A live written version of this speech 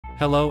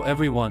Hello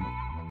everyone.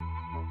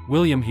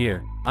 William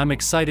here. I'm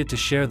excited to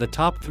share the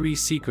top 3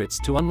 secrets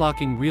to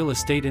unlocking real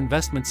estate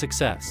investment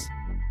success.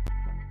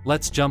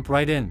 Let's jump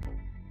right in.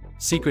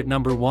 Secret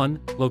number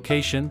 1,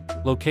 location,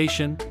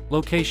 location,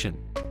 location.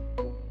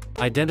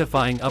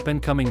 Identifying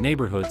up-and-coming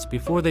neighborhoods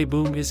before they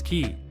boom is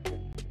key.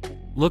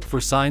 Look for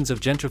signs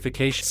of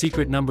gentrification.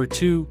 Secret number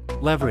 2,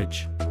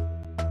 leverage.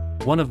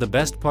 One of the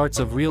best parts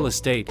of real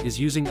estate is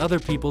using other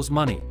people's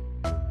money.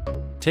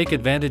 Take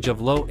advantage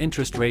of low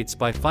interest rates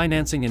by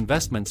financing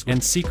investments.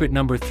 And secret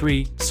number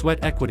 3, sweat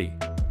equity.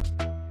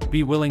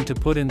 Be willing to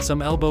put in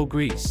some elbow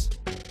grease.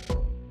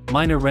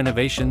 Minor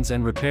renovations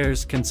and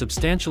repairs can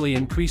substantially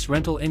increase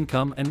rental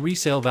income and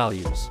resale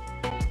values.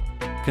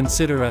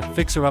 Consider a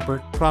fixer-upper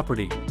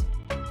property.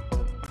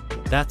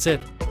 That's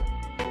it.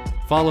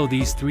 Follow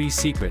these 3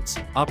 secrets: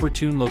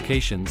 opportune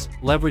locations,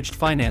 leveraged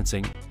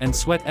financing, and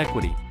sweat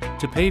equity,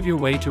 to pave your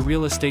way to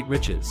real estate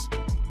riches.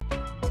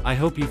 I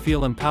hope you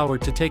feel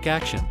empowered to take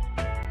action.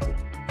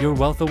 Your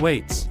wealth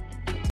awaits.